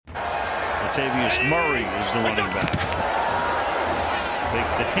Latavius Murray is the running back. Fake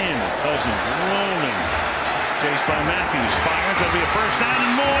to him. Cousins rolling. Chased by Matthews. Fire. There'll be a first down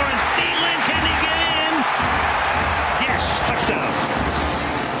and more. And Thielen, can he get in? Yes, touchdown.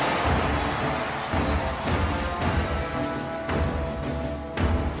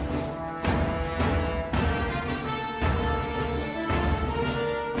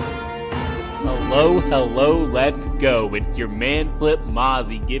 Hello, let's go. It's your man Flip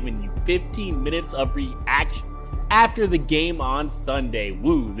Mozzie giving you 15 minutes of reaction after the game on Sunday.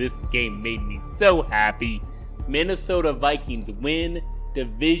 Woo, this game made me so happy. Minnesota Vikings win.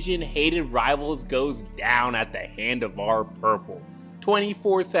 Division-hated rivals goes down at the hand of our purple.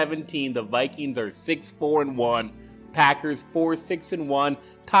 24-17, the Vikings are 6-4-1. Packers 4-6-1.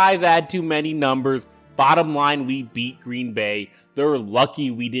 Ties add too many numbers. Bottom line, we beat Green Bay. They're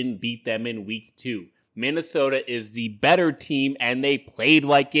lucky we didn't beat them in week 2. Minnesota is the better team, and they played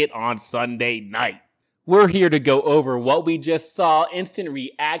like it on Sunday night. We're here to go over what we just saw, instant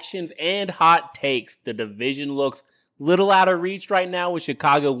reactions, and hot takes. The division looks little out of reach right now with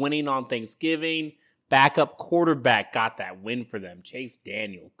Chicago winning on Thanksgiving. Backup quarterback got that win for them. Chase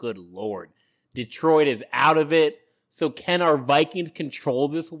Daniel, good lord. Detroit is out of it. So can our Vikings control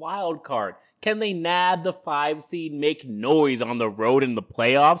this wild card? Can they nab the 5 seed, make noise on the road in the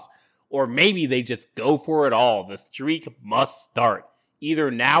playoffs? Or maybe they just go for it all. The streak must start.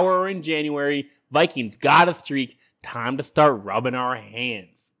 Either now or in January, Vikings got a streak. Time to start rubbing our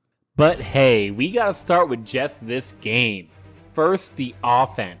hands. But hey, we gotta start with just this game. First, the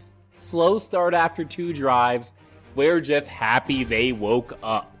offense. Slow start after 2 drives. We're just happy they woke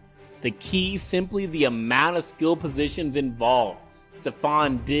up. The key, simply the amount of skill positions involved.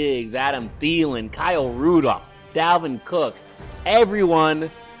 Stephon Diggs, Adam Thielen, Kyle Rudolph, Dalvin Cook,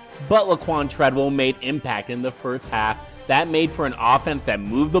 everyone but Laquan Treadwell made impact in the first half. That made for an offense that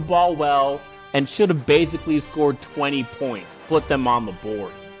moved the ball well and should have basically scored 20 points, put them on the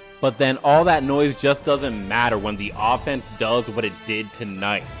board. But then all that noise just doesn't matter when the offense does what it did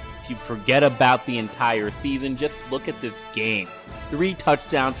tonight. If you forget about the entire season, just look at this game. 3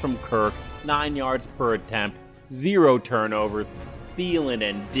 touchdowns from Kirk, 9 yards per attempt, 0 turnovers, Thielen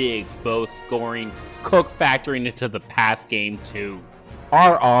and Diggs both scoring, Cook factoring into the pass game too.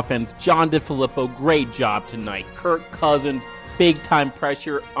 Our offense, John DeFilippo, great job tonight. Kirk Cousins, big time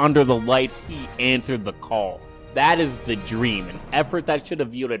pressure under the lights, he answered the call. That is the dream, an effort that should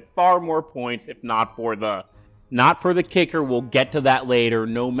have yielded far more points if not for the kicker. We'll get to that later.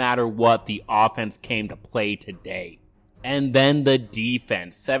 No matter what, the offense came to play today. And then the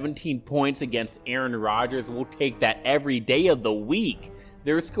defense, 17 points against Aaron Rodgers. We'll take that every day of the week.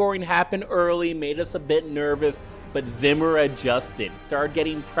 Their scoring happened early, made us a bit nervous, but Zimmer adjusted. Started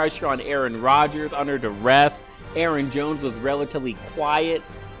getting pressure on Aaron Rodgers under duress. Aaron Jones was relatively quiet.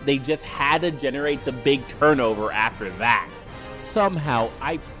 They just had to generate the big turnover after that. Somehow,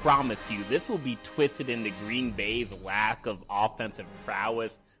 I promise you, this will be twisted into Green Bay's lack of offensive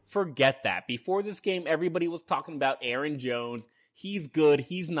prowess. Forget that. Before this game, everybody was talking about Aaron Jones. He's good.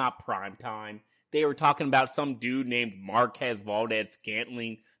 He's not primetime. They were talking about some dude named Marquez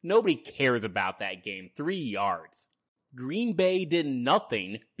Valdes-Scantling. Nobody cares about that game. 3 yards. Green Bay did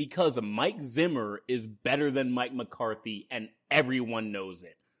nothing because Mike Zimmer is better than Mike McCarthy, and everyone knows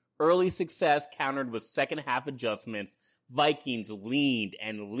it. Early success countered with second half adjustments. Vikings leaned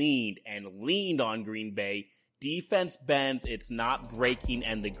and leaned and leaned on Green Bay. Defense bends, it's not breaking,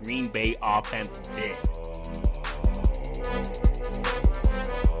 and the Green Bay offense did.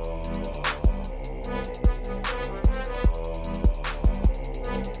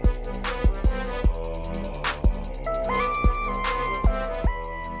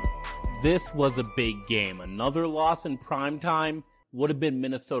 This was a big game. Another loss in primetime would have been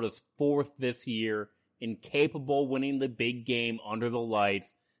Minnesota's 4th this year. Incapable winning the big game under the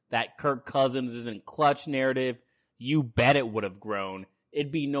lights. That Kirk Cousins isn't clutch narrative, you bet it would have grown. It'd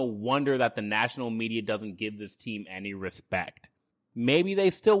be no wonder that the national media doesn't give this team any respect. Maybe they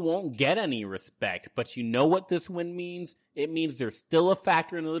still won't get any respect, but you know what this win means? It means they're still a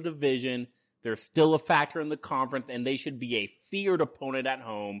factor in the division, they're still a factor in the conference, and they should be a feared opponent at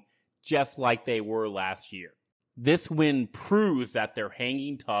home, just like they were last year. This win proves that they're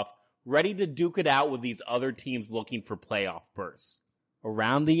hanging tough, ready to duke it out with these other teams looking for playoff berths.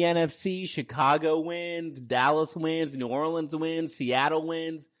 Around the NFC, Chicago wins, Dallas wins, New Orleans wins, Seattle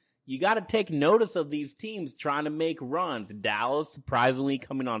wins. You got to take notice of these teams trying to make runs. Dallas surprisingly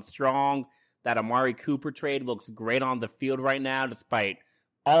coming on strong. That Amari Cooper trade looks great on the field right now despite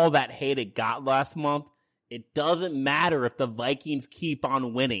all that hate it got last month. It doesn't matter if the Vikings keep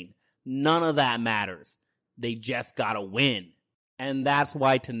on winning. None of that matters. They just got to win. And that's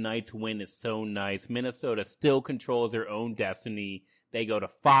why tonight's win is so nice. Minnesota still controls their own destiny. They go to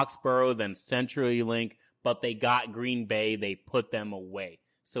Foxborough, then CenturyLink, but they got Green Bay. They put them away.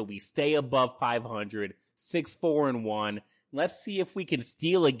 So we stay above 500, 6-4-1. Let's see if we can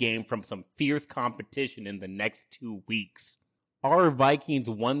steal a game from some fierce competition in the next 2 weeks. Our Vikings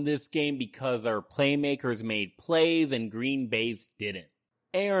won this game because our playmakers made plays and Green Bay's didn't.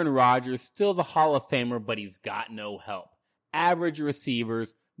 Aaron Rodgers, still the Hall of Famer, but he's got no help. Average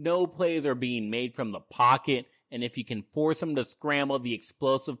receivers, no plays are being made from the pocket, and if you can force him to scramble, the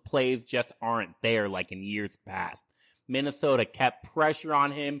explosive plays just aren't there like in years past. Minnesota kept pressure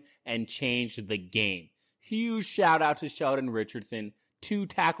on him and changed the game. Huge shout out to Sheldon Richardson, 2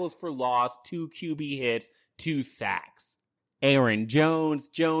 tackles for loss, 2 QB hits, 2 sacks. Aaron Jones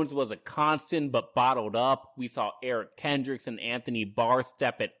was a constant but bottled up. We saw Eric Kendricks and Anthony Barr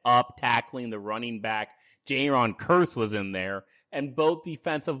step it up, tackling the running back. Jayron Kearse was in there, and both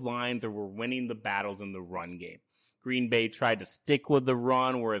defensive lines were winning the battles in the run game. Green Bay tried to stick with the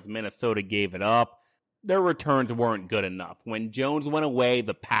run, whereas Minnesota gave it up. Their returns weren't good enough. When Jones went away,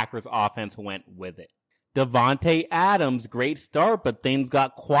 the Packers offense went with it. Davante Adams, great start, but things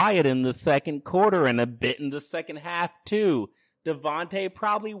got quiet in the second quarter and a bit in the second half too. Davante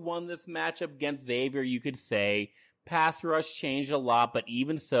probably won this matchup against Xavier, you could say. Pass rush changed a lot, but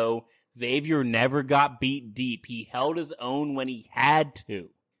even so, Xavier never got beat deep. He held his own when he had to.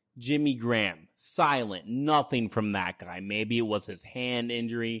 Jimmy Graham, silent, nothing from that guy. Maybe it was his hand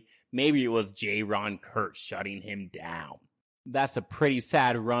injury. Maybe it was Jayron Kearse shutting him down. That's a pretty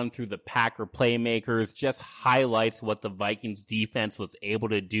sad run through the Packer playmakers. Just highlights what the Vikings defense was able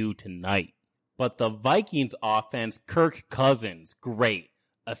to do tonight. But the Vikings offense, Kirk Cousins, great,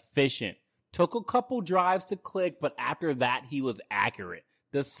 efficient. Took a couple drives to click, but after that he was accurate.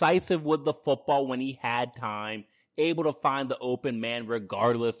 Decisive with the football when he had time. Able to find the open man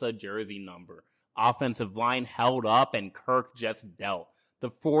regardless of jersey number. Offensive line held up and Kirk just dealt. The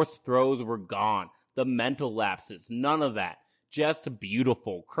forced throws were gone. The mental lapses, none of that. Just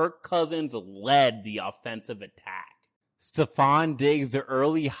beautiful. Kirk Cousins led the offensive attack. Stephon Diggs, the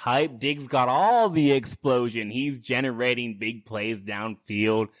early hype. Diggs got all the explosion. He's generating big plays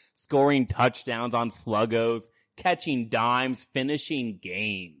downfield, scoring touchdowns on sluggos, catching dimes, finishing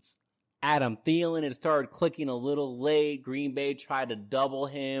games. Adam Thielen, it started clicking a little late. Green Bay tried to double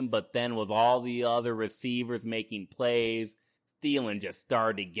him, but then with all the other receivers making plays, Thielen just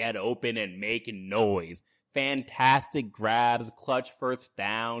started to get open and making noise. Fantastic grabs, clutch first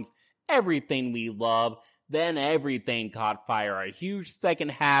downs, everything we love. Then everything caught fire. A huge second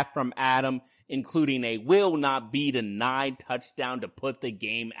half from Adam, including a will not be denied touchdown to put the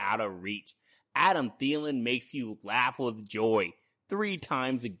game out of reach. Adam Thielen makes you laugh with joy 3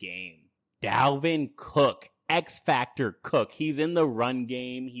 times a game. Dalvin Cook, X-Factor Cook. He's in the run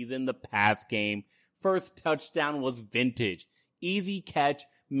game. He's in the pass game. First touchdown was vintage. Easy catch,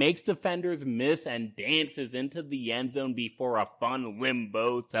 makes defenders miss, and dances into the end zone before a fun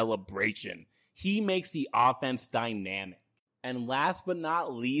limbo celebration. He makes the offense dynamic. And last but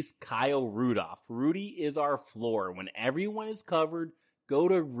not least, Kyle Rudolph. Rudy is our floor. When everyone is covered, go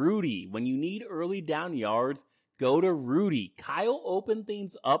to Rudy. When you need early down yards, go to Rudy. Kyle opened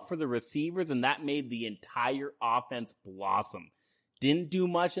things up for the receivers, and that made the entire offense blossom. Didn't do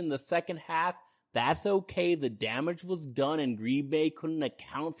much in the second half. That's okay. The damage was done, and Green Bay couldn't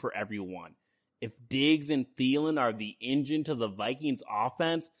account for everyone. If Diggs and Thielen are the engine to the Vikings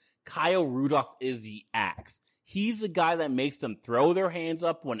offense, Kyle Rudolph is the axe. He's the guy that makes them throw their hands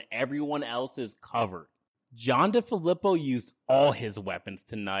up when everyone else is covered. John DeFilippo used all his weapons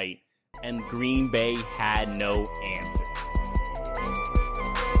tonight, and Green Bay had no answers.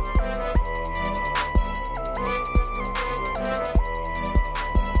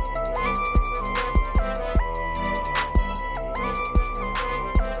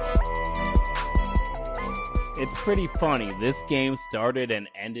 It's pretty funny. This game started and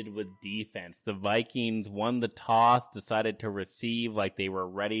ended with defense. The Vikings won the toss, decided to receive like they were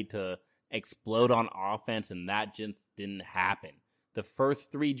ready to explode on offense, and that just didn't happen. The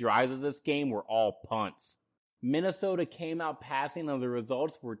first 3 drives of this game were all punts. Minnesota came out passing, and the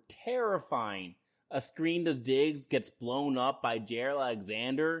results were terrifying. A screen to Diggs gets blown up by Jair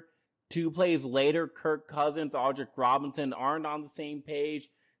Alexander. 2 plays later, Kirk Cousins, Aldrick Robinson aren't on the same page.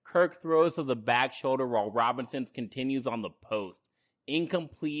 Kirk throws to the back shoulder while Robinson continues on the post.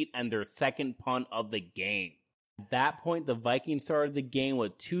 Incomplete, and their second punt of the game. At that point, the Vikings started the game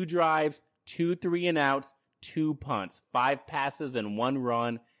with 2 drives, 2 3-and-outs, 2 punts, 5 passes, and 1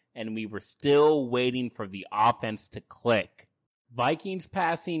 run, and we were still waiting for the offense to click. Vikings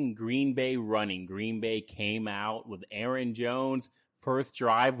passing, Green Bay running. Green Bay came out with Aaron Jones. First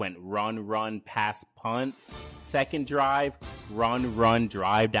drive went run, pass, punt. Second drive, run,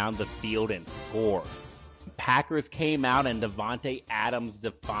 drive down the field and score. Packers came out and Davante Adams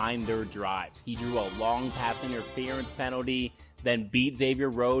defined their drives. He drew a long pass interference penalty, then beat Xavier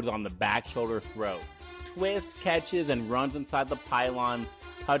Rhodes on the back shoulder throw. Twists, catches, and runs inside the pylon.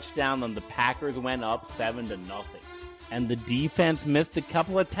 Touchdown, and the Packers went up 7-0. And the defense missed a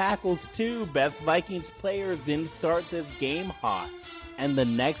couple of tackles too. Best Vikings players didn't start this game hot. And the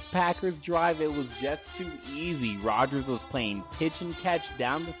next Packers drive, it was just too easy. Rodgers was playing pitch and catch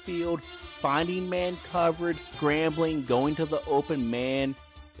down the field, finding man coverage, scrambling, going to the open man.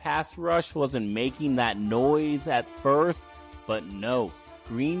 Pass rush wasn't making that noise at first, but no.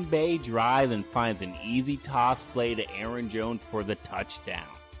 Green Bay drives and finds an easy toss play to Aaron Jones for the touchdown.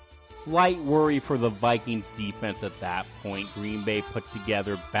 Slight worry for the Vikings defense at that point. Green Bay put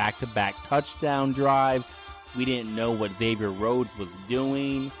together back-to-back touchdown drives. We didn't know what Xavier Rhodes was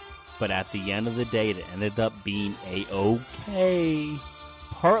doing, but at the end of the day, it ended up being a-okay.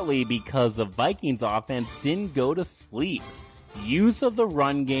 Partly because the Vikings offense didn't go to sleep. Use of the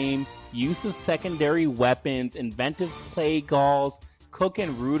run game, use of secondary weapons, inventive play calls. Cook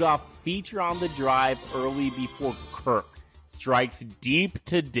and Rudolph feature on the drive early before Kirk strikes deep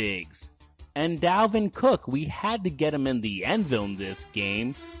to Diggs. And Dalvin Cook, we had to get him in the end zone this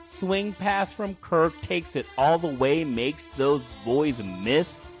game. Swing pass from Kirk, takes it all the way, makes those boys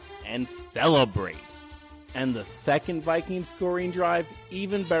miss, and celebrates. And the second Viking scoring drive,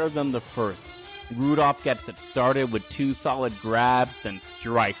 even better than the first. Rudolph gets it started with 2 solid grabs, then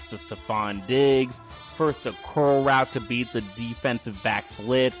strikes to Stephon Diggs. First a curl route to beat the defensive back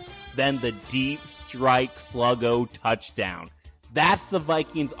blitz, then the deep strike sluggo touchdown. That's the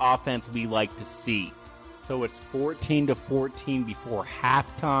Vikings offense we like to see. So it's 14-14 before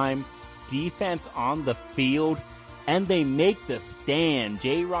halftime. Defense on the field, and they make the stand.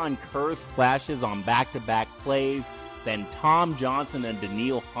 Jaron Kearse flashes on back-to-back plays. Then Tom Johnson and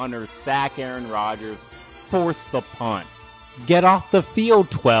Danielle Hunter sack Aaron Rodgers, force the punt. Get off the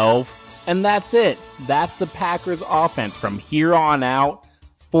field, 12. And that's it. That's the Packers offense. From here on out,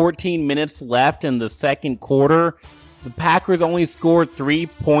 14 minutes left in the second quarter. The Packers only scored 3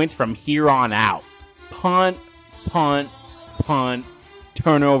 points from here on out. Punt, punt, punt,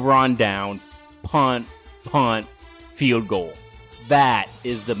 turnover on downs, punt, field goal. That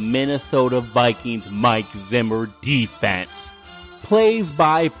is the Minnesota Vikings Mike Zimmer defense. Plays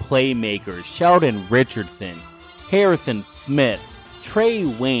by playmakers Sheldon Richardson, Harrison Smith, Trey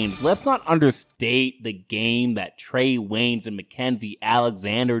Waynes. Let's not understate the game that Trey Waynes and Mackenzie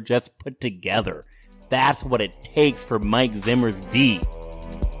Alexander just put together. That's what it takes for Mike Zimmer's D.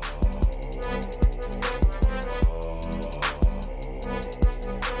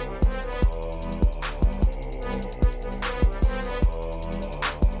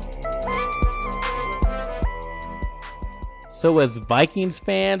 So as Vikings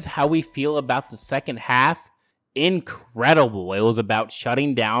fans, how we feel about the second half? Incredible. It was about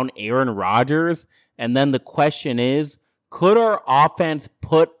shutting down Aaron Rodgers. And then the question is, could our offense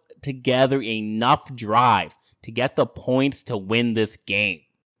put together enough drives to get the points to win this game?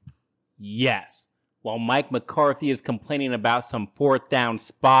 Yes. While Mike McCarthy is complaining about some 4th down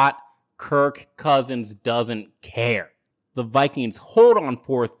spot, Kirk Cousins doesn't care. The Vikings hold on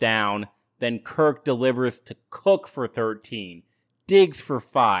 4th down. Then Kirk delivers to Cook for 13, Diggs for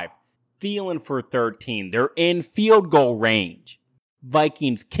 5, Thielen for 13. They're in field goal range.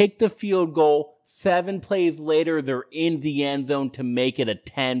 Vikings kick the field goal. 7 plays later, they're in the end zone to make it a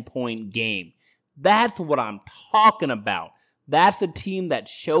 10-point game. That's what I'm talking about. That's a team that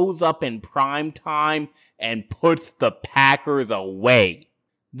shows up in prime time and puts the Packers away.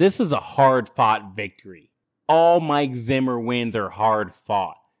 This is a hard-fought victory. All Mike Zimmer wins are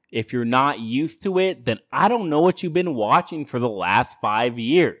hard-fought. If you're not used to it, then I don't know what you've been watching for the last 5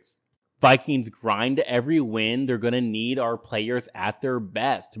 years. Vikings grind to every win. They're going to need our players at their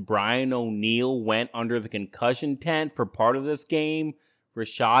best. Brian O'Neill went under the concussion tent for part of this game.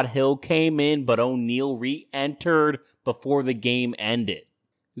 Rashad Hill came in, but O'Neill re-entered before the game ended.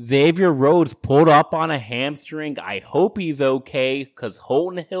 Xavier Rhodes pulled up on a hamstring. I hope he's okay, because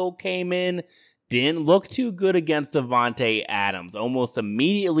Holton Hill came in. Didn't look too good against Davante Adams, almost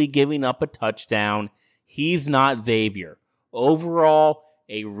immediately giving up a touchdown. He's not Xavier. Overall,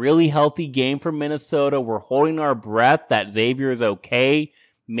 a really healthy game for Minnesota. We're holding our breath that Xavier is okay.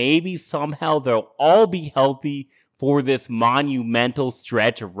 Maybe somehow they'll all be healthy for this monumental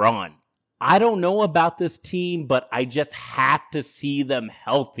stretch run. I don't know about this team, but I just have to see them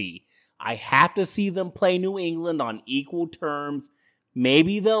healthy. I have to see them play New England on equal terms.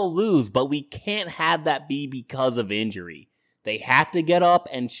 Maybe they'll lose, but we can't have that be because of injury. They have to get up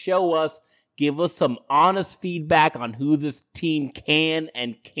and show us, give us some honest feedback on who this team can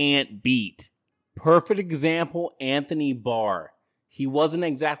and can't beat. Perfect example, Anthony Barr. He wasn't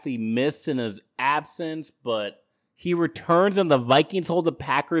exactly missed in his absence, but he returns and the Vikings hold the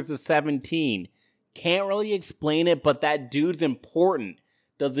Packers to 17. Can't really explain it, but that dude's important.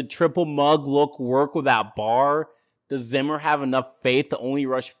 Does the triple mug look work without Barr? Does Zimmer have enough faith to only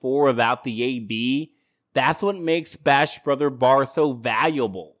rush 4 without the AB? That's what makes Bash Brother Barr so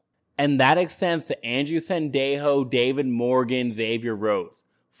valuable. And that extends to Andrew Sendejo, David Morgan, Xavier Rhodes.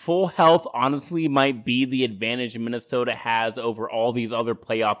 Full health honestly might be the advantage Minnesota has over all these other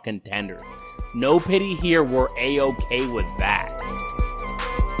playoff contenders. No pity here, we're A-okay with that.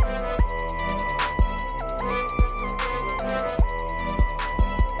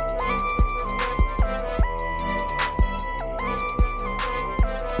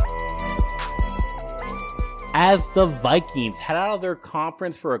 As the Vikings head out of their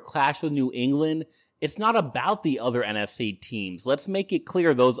conference for a clash with New England, it's not about the other NFC teams. Let's make it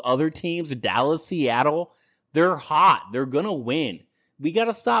clear, those other teams, Dallas, Seattle, they're hot. They're gonna win. We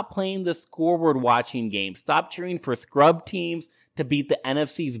gotta stop playing the scoreboard watching game. Stop cheering for scrub teams to beat the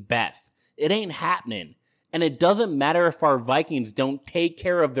NFC's best. It ain't happening. And it doesn't matter if our Vikings don't take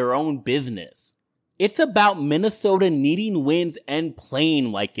care of their own business. It's about Minnesota needing wins and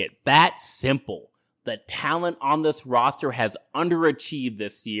playing like it. That's simple. The talent on this roster has underachieved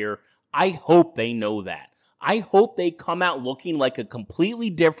this year. I hope they know that. I hope they come out looking like a completely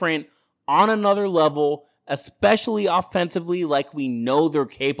different, on another level, especially offensively, like we know they're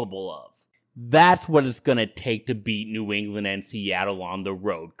capable of. That's what it's going to take to beat New England and Seattle on the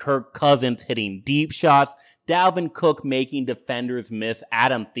road. Kirk Cousins hitting deep shots, Dalvin Cook making defenders miss,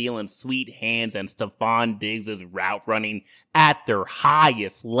 Adam Thielen's sweet hands, and Stephon Diggs' route running at their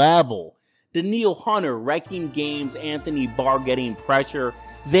highest level. Danielle Hunter wrecking games, Anthony Barr getting pressure,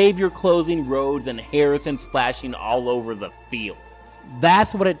 Xavier closing roads, and Harrison splashing all over the field.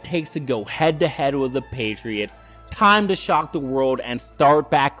 That's what it takes to go head-to-head with the Patriots. Time to shock the world and start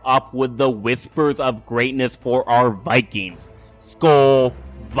back up with the whispers of greatness for our Vikings. Skol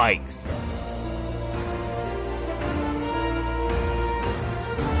Vikes.